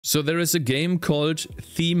So there is a game called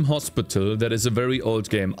Theme Hospital that is a very old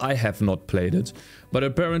game. I have not played it, but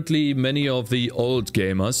apparently many of the old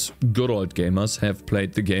gamers, good old gamers, have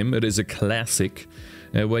played the game. It is a classic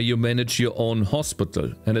where you manage your own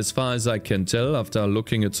hospital. And as far as I can tell, after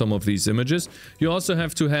looking at some of these images, you also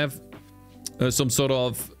have to have some sort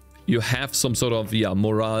of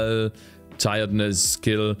morale, tiredness,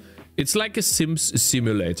 skill. It's like a Sims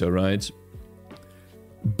simulator, right?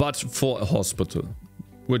 But for a hospital,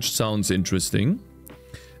 which sounds interesting.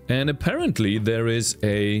 And apparently there is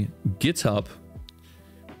a GitHub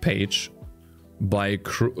page by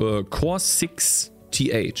Core6th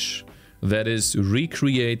that is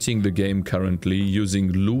recreating the game currently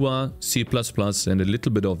using Lua, C++ and a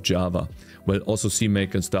little bit of Java. Well, also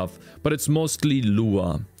CMake and stuff, but it's mostly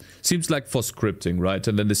Lua. Seems like for scripting, right?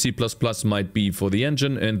 And then the C++ might be for the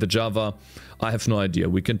engine, and the Java, I have no idea.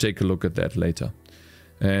 We can take a look at that later.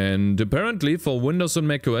 And apparently for Windows and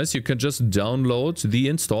macOS, you can just download the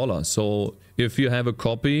installer. So if you have a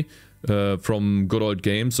copy from Good Old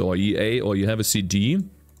Games or EA, or you have a CD,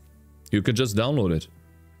 you can just download it.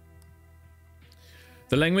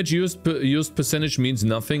 The language used percentage means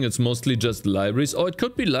nothing. It's mostly just libraries. Oh, it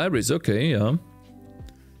could be libraries. Okay, yeah.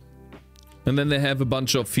 And then they have a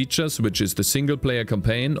bunch of features, which is the single player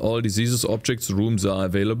campaign. All diseases, objects, rooms are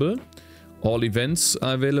available. All events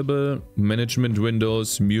are available. Management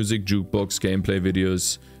windows, music, jukebox, gameplay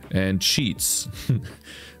videos, and cheats.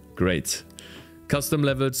 Great. Custom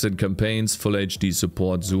levels and campaigns, full HD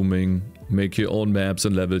support, zooming. Make your own maps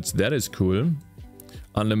and levels. That is cool.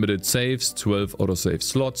 Unlimited saves, 12 autosave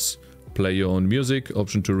slots, play your own music,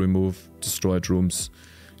 option to remove destroyed rooms.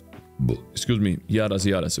 Excuse me,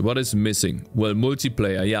 yadas. What is missing? Well,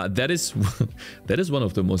 multiplayer, yeah, that is that is one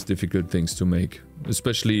of the most difficult things to make,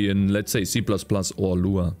 especially in, let's say, C++ or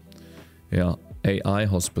Lua. Yeah, AI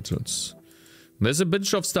hospitals. There's a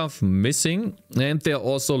bunch of stuff missing, and they're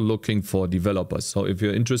also looking for developers. So if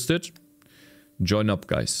you're interested, join up,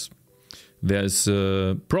 guys. There's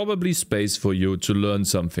probably space for you to learn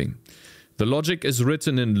something. The logic is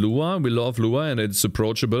written in Lua. We love Lua, and it's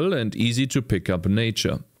approachable and easy to pick up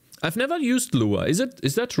nature. I've never used Lua. Is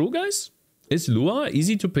that true, guys? Is Lua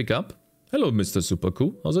easy to pick up? Hello, Mr.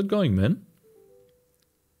 Supercool. How's it going, man?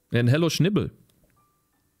 And hello, Schnibble.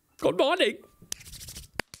 Good morning.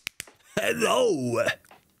 Hello.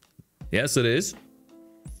 Yes, it is.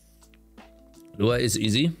 Lua is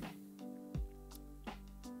easy.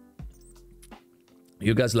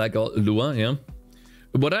 You guys like Lua, yeah?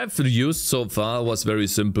 What I've used so far was very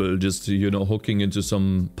simple, just, you know, hooking into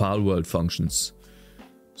some Palworld functions.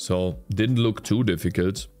 So, didn't look too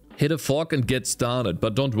difficult. Hit a fork and get started,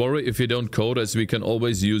 but don't worry if you don't code, as we can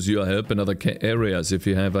always use your help in other areas. If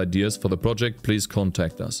you have ideas for the project, please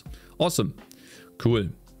contact us. Awesome. Cool.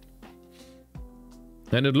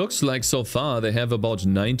 And it looks like so far they have about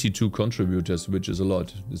 92 contributors, which is a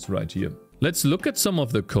lot. It's right here. Let's look at some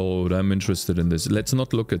of the code. I'm interested in this. Let's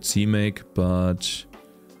not look at CMake, but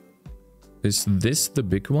is this the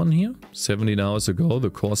big one here? 17 hours ago, the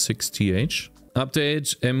Core6th.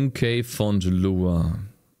 Update MK font Lua.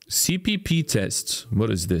 CPP test. What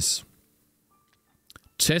is this?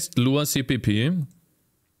 Test Lua CPP.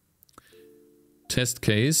 Test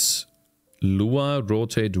case. Lua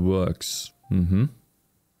rotate works.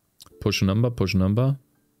 Push number.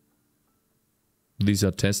 These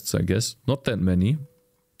are tests, I guess. Not that many.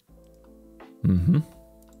 They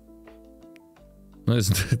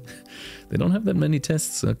don't have that many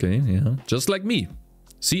tests. Okay, yeah. Just like me.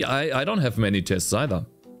 See, I don't have many tests either.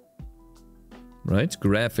 Right?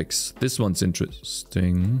 Graphics. This one's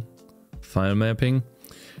interesting. File mapping.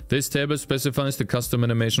 This table specifies the custom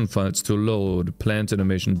animation files to load. Plant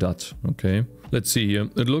animation dot. Okay. Let's see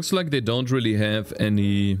here. It looks like they don't really have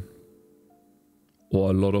any...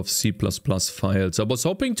 or a lot of C++ files. I was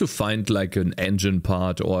hoping to find like an engine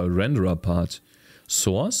part or a renderer part.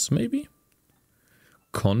 Source, maybe?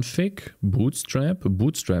 Config? Bootstrap?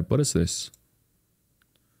 Bootstrap, what is this?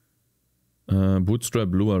 Bootstrap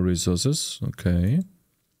Lua resources, okay.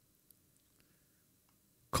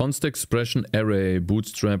 Const expression array,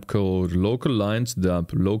 bootstrap code, local lines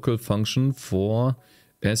dub, local function for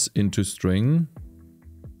s into string.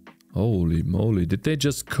 Holy moly, did they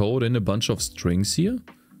just code in a bunch of strings here?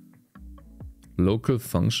 Local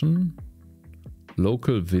function?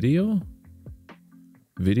 Local video?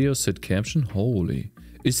 Video set caption? Holy.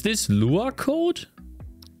 Is this Lua code?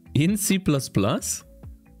 In C++?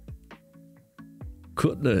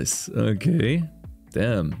 Goodness, okay.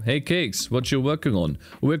 Damn. Hey Cakez, what you working on?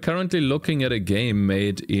 We're currently looking at a game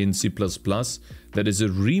made in C++ that is a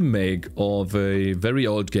remake of a very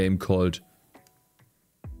old game called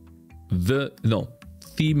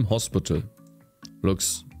theme hospital.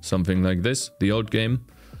 Looks something like this, the old game.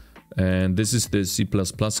 And this is the C++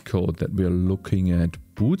 code that we're looking at.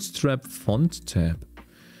 Bootstrap font tab.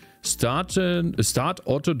 Start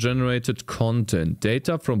auto-generated content.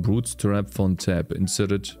 Data from Bootstrap font tab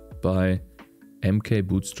inserted by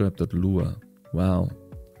mkbootstrap.lua. Wow.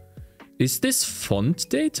 Is this font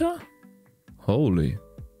data? Holy.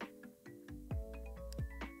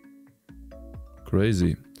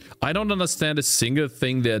 Crazy. I don't understand a single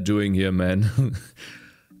thing they're doing here, man.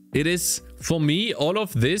 It is, for me, all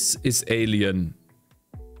of this is alien.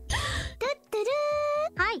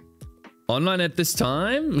 Hi. Online at this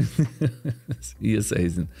time? Yes,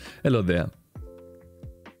 Aizen. Hello there.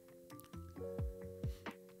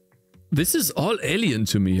 This is all alien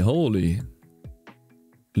to me, holy.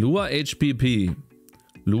 Lua HPP.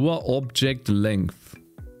 Lua object length.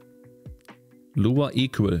 Lua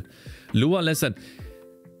equal. Lua less than...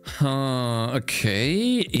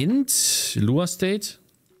 okay. Int. Lua state.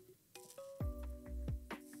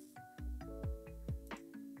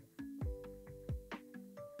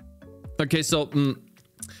 Okay, so...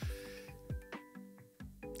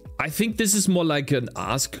 I think this is more like an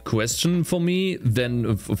ask question for me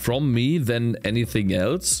than... from me than anything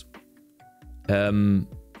else.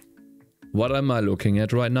 What am I looking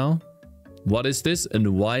at right now? What is this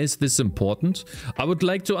and why is this important? I would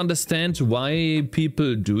like to understand why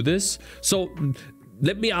people do this. So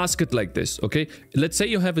let me ask it like this, okay? Let's say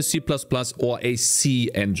you have a C++ or a C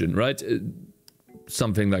engine, right?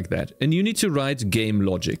 Something like that. And you need to write game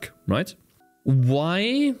logic, right?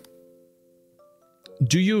 Why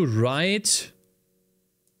do you write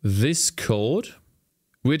this code,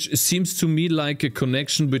 which seems to me like a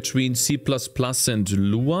connection between C++ and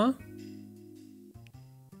Lua?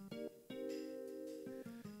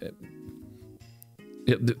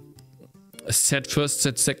 Set first,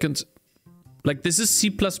 set second. Like, this is C++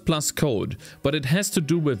 code, but it has to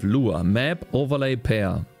do with Lua. Map, overlay,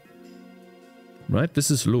 pair. Right?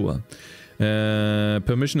 This is Lua.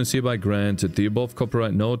 Permission is hereby granted. The above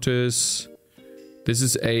copyright notice. This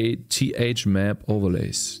is a th map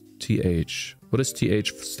overlays. Th. What does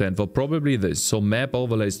th stand for? Probably this. So map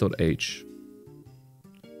overlays.h.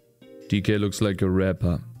 DK looks like a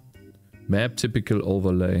rapper. Map typical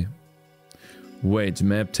overlay. Wait,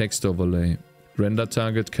 map text overlay. Render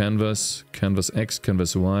target, canvas, canvas X,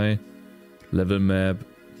 canvas Y. Level map,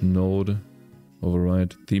 node,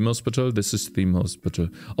 override. Theme hospital, this is theme hospital.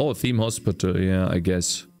 Oh, theme hospital, yeah, I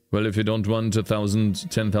guess. Well, if you don't want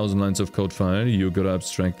 10,000 lines of code file, you gotta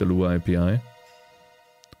abstract the Lua API.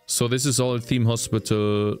 So this is all theme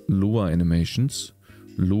hospital Lua animations.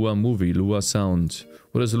 Lua movie, Lua sound.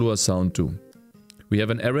 What does Lua sound do? We have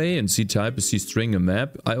an array and C type, a C string, a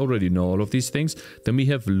map. I already know all of these things. Then we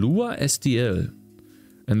have Lua SDL.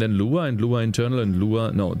 And then Lua and Lua internal and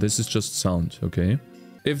Lua... No, this is just sound, okay?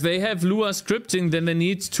 If they have Lua scripting, then they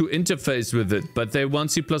need to interface with it. But they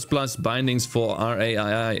want C++ bindings for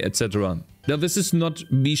RAII, etc. Now, this is not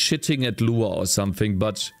me shitting at Lua or something,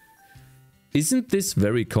 but... Isn't this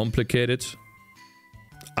very complicated?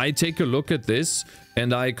 I take a look at this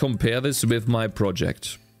and I compare this with my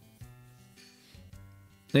project.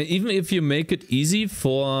 Even if you make it easy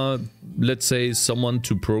for, let's say, someone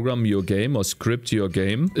to program your game or script your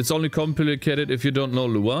game, it's only complicated if you don't know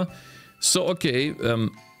Lua. So, okay,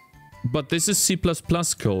 but this is C++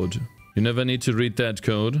 code. You never need to read that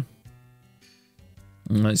code.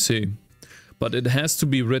 I see. But it has to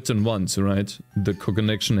be written once, right? The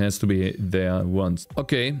connection has to be there once.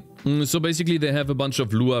 Okay, so basically they have a bunch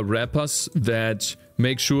of Lua wrappers that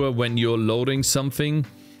make sure when you're loading something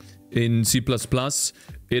in C++,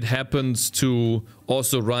 it happens to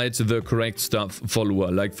also write the correct stuff for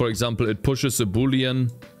Lua. Like, for example, it pushes a boolean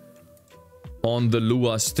on the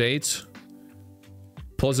Lua state.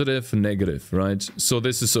 Positive, negative, right? So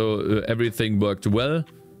this is everything worked well.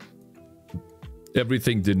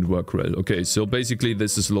 Everything didn't work well. Okay, so basically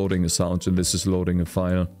this is loading a sound and this is loading a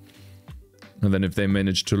file. And then if they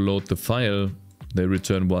manage to load the file, they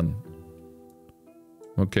return 1.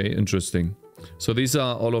 Okay, interesting. So these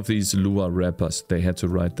are all of these Lua wrappers they had to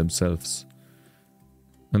write themselves.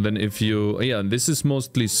 And then if you... yeah, this is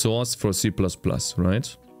mostly source for C++,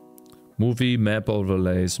 right? Movie, map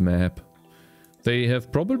overlays, map. They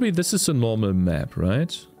have probably... this is a normal map,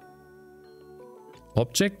 right?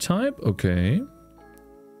 Object type, okay.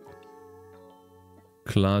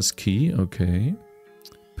 Class key, okay.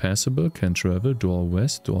 Passable, can travel, door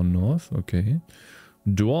west, door north, okay.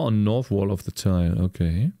 Door on north wall of the tile,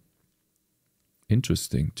 okay.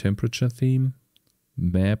 Interesting. Temperature theme.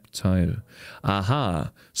 Map tile.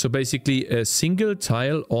 Aha. So basically a single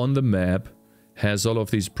tile on the map has all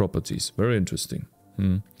of these properties. Very interesting.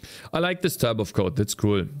 I like this type of code. That's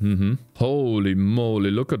cool. Holy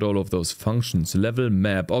moly, look at all of those functions. Level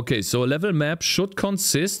map. Okay, so a level map should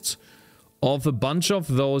consist of a bunch of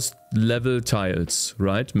those level tiles,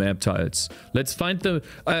 right? Map tiles. Let's find the...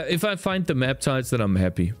 if I find the map tiles, then I'm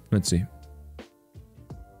happy. Let's see.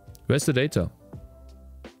 Where's the data?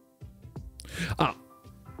 Ah.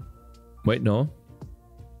 Wait, no.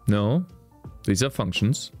 No. These are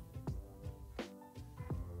functions.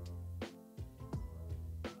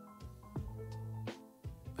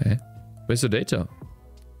 Hey, where's the data?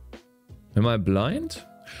 Am I blind?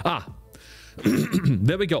 Ah.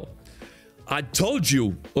 There we go. I told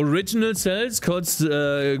you, original cells codes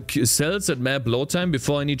cells at map load time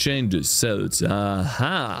before any changes. Cells.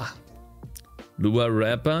 Aha. Lua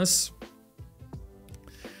wrappers.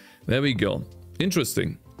 There we go.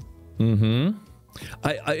 Interesting.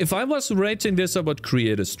 If I was rating this, I would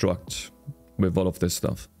create a struct with all of this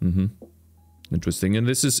stuff. Interesting. And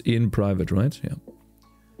this is in private, right? Yeah.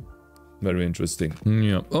 Very interesting.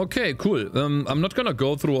 Yeah. Okay, cool. I'm not gonna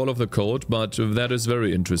go through all of the code, but that is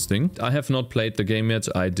very interesting. I have not played the game yet.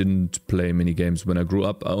 I didn't play many games when I grew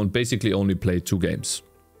up. I basically only played 2 games.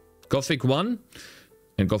 Gothic 1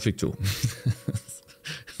 and Gothic 2.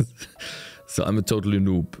 So I'm a totally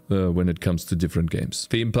noob when it comes to different games.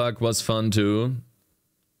 Theme Park was fun too.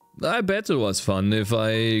 I bet it was fun. If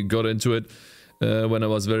I got into it when I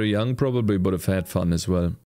was very young, probably would have had fun as well.